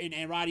Bob Orton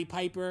and Roddy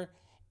Piper.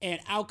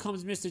 And out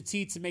comes Mr.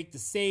 T to make the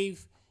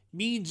save.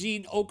 Mean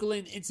Gene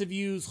Okerlund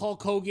interviews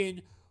Hulk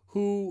Hogan,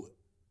 who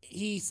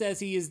he says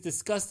he is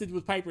disgusted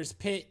with Piper's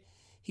pit.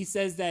 He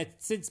says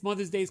that since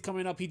Mother's Day is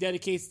coming up, he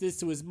dedicates this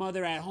to his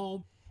mother at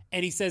home.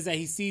 And he says that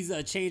he sees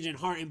a change in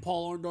heart in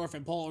Paul Orndorff,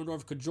 and Paul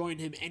Orndorff could join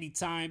him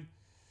anytime.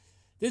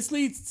 This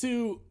leads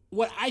to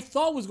what I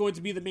thought was going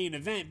to be the main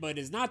event, but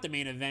is not the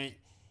main event.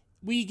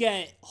 We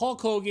get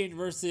Hulk Hogan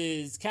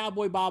versus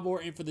Cowboy Bob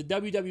Orton for the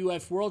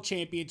WWF World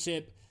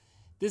Championship.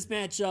 This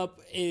matchup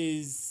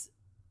is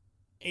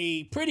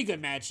a pretty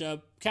good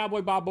matchup.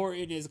 Cowboy Bob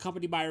Orton is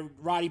accompanied by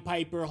Roddy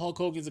Piper. Hulk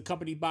Hogan is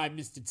accompanied by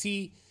Mr.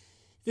 T.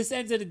 This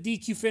ends at a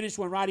DQ finish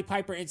when Roddy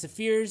Piper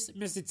interferes.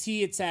 Mr.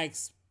 T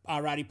attacks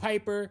Roddy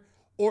Piper.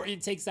 Orton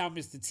takes out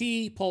Mr.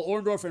 T. Paul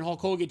Orndorff and Hulk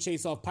Hogan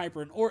chase off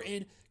Piper and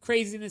Orton.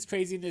 Craziness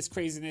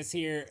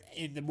here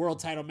in the world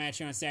title match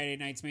here on Saturday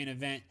night's main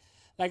event.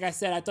 Like I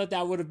said, I thought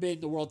that would have been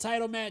the world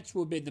title match,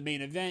 would have been the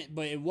main event,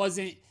 but it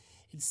wasn't.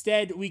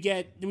 Instead, we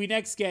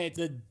next get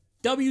the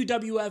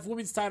WWF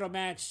Women's title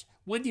match.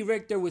 Wendy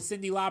Richter with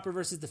Cyndi Lauper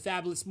versus the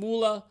Fabulous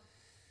Moolah.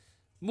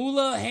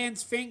 Moolah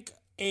hands Fink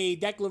a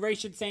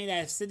declaration saying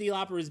that Cyndi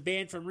Lauper is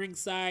banned from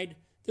ringside.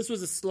 This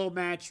was a slow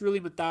match, really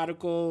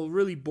methodical,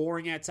 really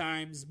boring at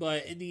times,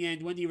 but in the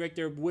end, Wendy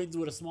Richter wins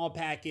with a small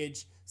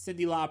package.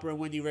 Cyndi Lauper and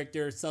Wendy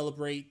Richter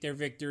celebrate their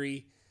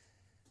victory.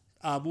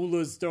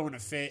 Moolah's throwing a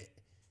fit.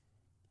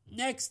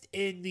 Next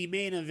in the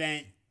main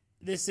event,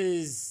 this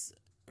is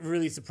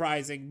really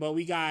surprising, but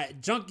we got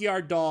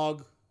Junkyard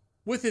Dog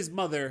with his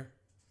mother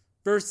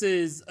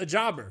versus a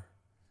jobber.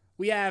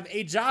 We have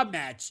a job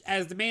match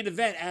as the main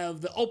event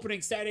of the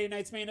opening Saturday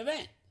night's main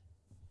event.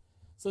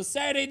 So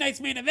Saturday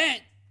night's main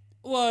event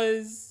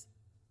was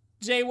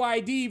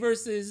JYD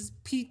versus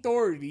Pete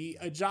Doherty,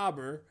 a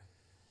jobber.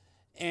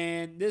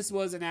 And this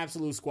was an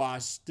absolute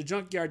squash. The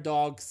Junkyard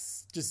Dog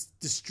just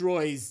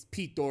destroys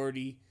Pete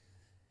Doherty.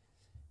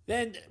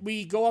 Then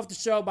we go off the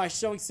show by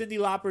showing Cyndi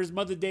Lauper's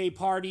Mother Day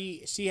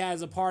party. She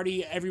has a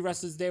party. Every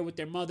wrestler's there with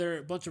their mother.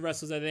 A bunch of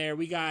wrestlers are there.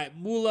 We got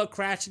Moolah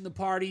crashing the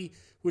party,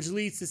 which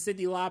leads to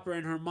Cyndi Lauper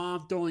and her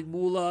mom throwing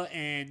Moolah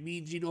and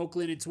Mean Gene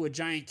Okerlund into a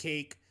giant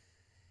cake.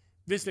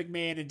 Vince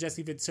McMahon and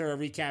Jesse Ventura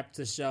recap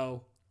the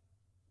show.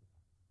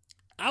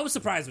 I was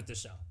surprised with the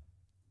show.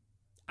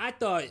 I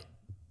thought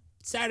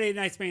Saturday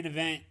night's main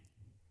event,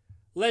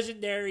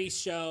 legendary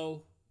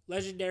show,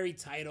 legendary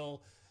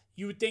title.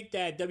 You would think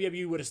that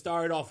WWE would have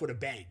started off with a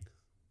bang,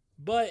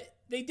 but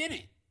they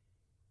didn't.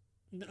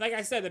 Like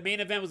I said, the main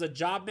event was a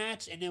job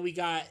match, and then we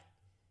got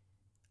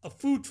a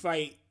food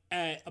fight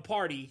at a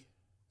party,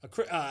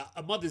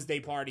 a Mother's Day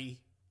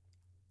party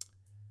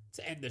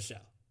to end the show.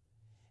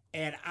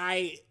 And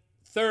I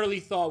thoroughly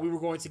thought we were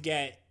going to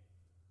get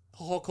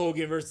Hulk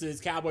Hogan versus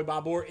Cowboy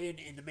Bob Orton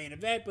in the main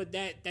event, but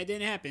that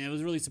didn't happen. It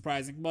was really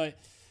surprising. But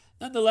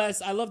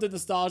nonetheless, I love the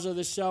nostalgia of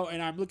the show,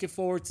 and I'm looking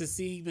forward to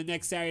seeing the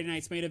next Saturday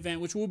night's main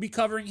event, which we'll be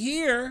covering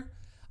here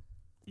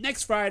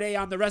next Friday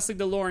on the Wrestling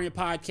DeLorean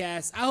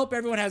podcast. I hope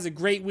everyone has a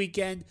great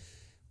weekend.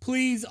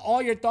 Please,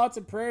 all your thoughts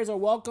and prayers are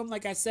welcome.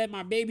 Like I said,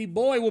 my baby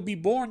boy will be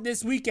born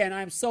this weekend.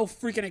 I'm so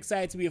freaking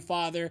excited to be a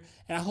father,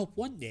 and I hope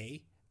one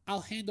day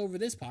I'll hand over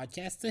this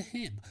podcast to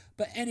him.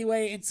 But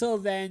anyway, until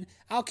then,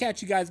 I'll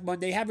catch you guys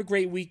Monday. Have a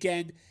great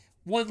weekend.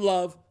 One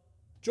love.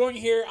 Join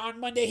you here on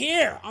Monday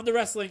here on the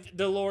Wrestling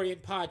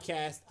DeLorean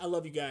podcast. I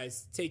love you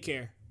guys. Take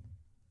care.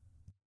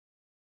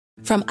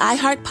 From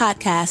iHeart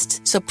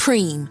Podcasts,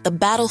 Supreme, The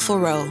Battle for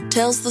Roe,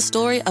 tells the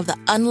story of the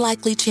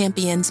unlikely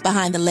champions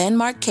behind the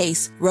landmark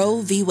case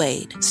Roe v.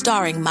 Wade.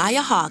 Starring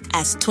Maya Hawke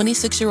as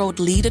 26-year-old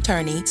lead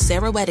attorney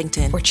Sarah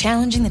Weddington. We're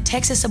challenging the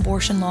Texas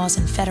abortion laws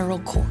in federal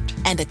court.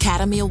 And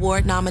Academy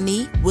Award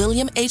nominee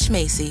William H.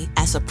 Macy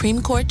as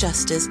Supreme Court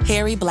Justice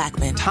Harry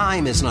Blackmun.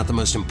 Time is not the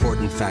most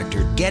important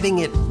factor. Getting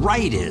it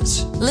right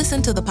is.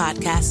 Listen to the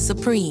podcast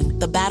Supreme,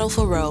 The Battle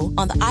for Roe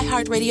on the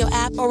iHeartRadio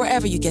app or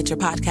wherever you get your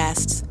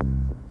podcasts.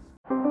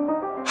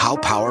 How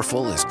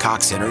powerful is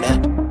Cox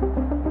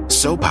Internet?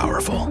 So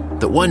powerful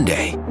that one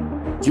day,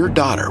 your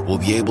daughter will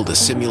be able to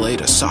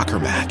simulate a soccer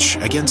match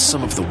against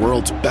some of the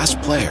world's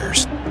best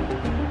players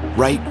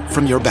right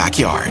from your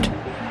backyard.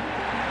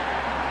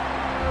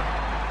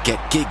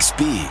 Get gig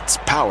speeds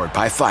powered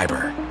by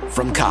fiber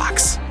from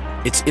Cox.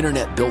 It's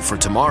internet built for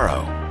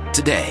tomorrow,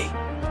 today.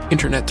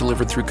 Internet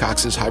delivered through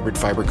Cox's hybrid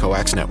fiber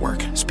coax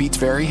network. Speeds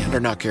vary and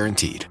are not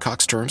guaranteed.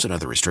 Cox terms and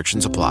other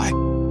restrictions apply.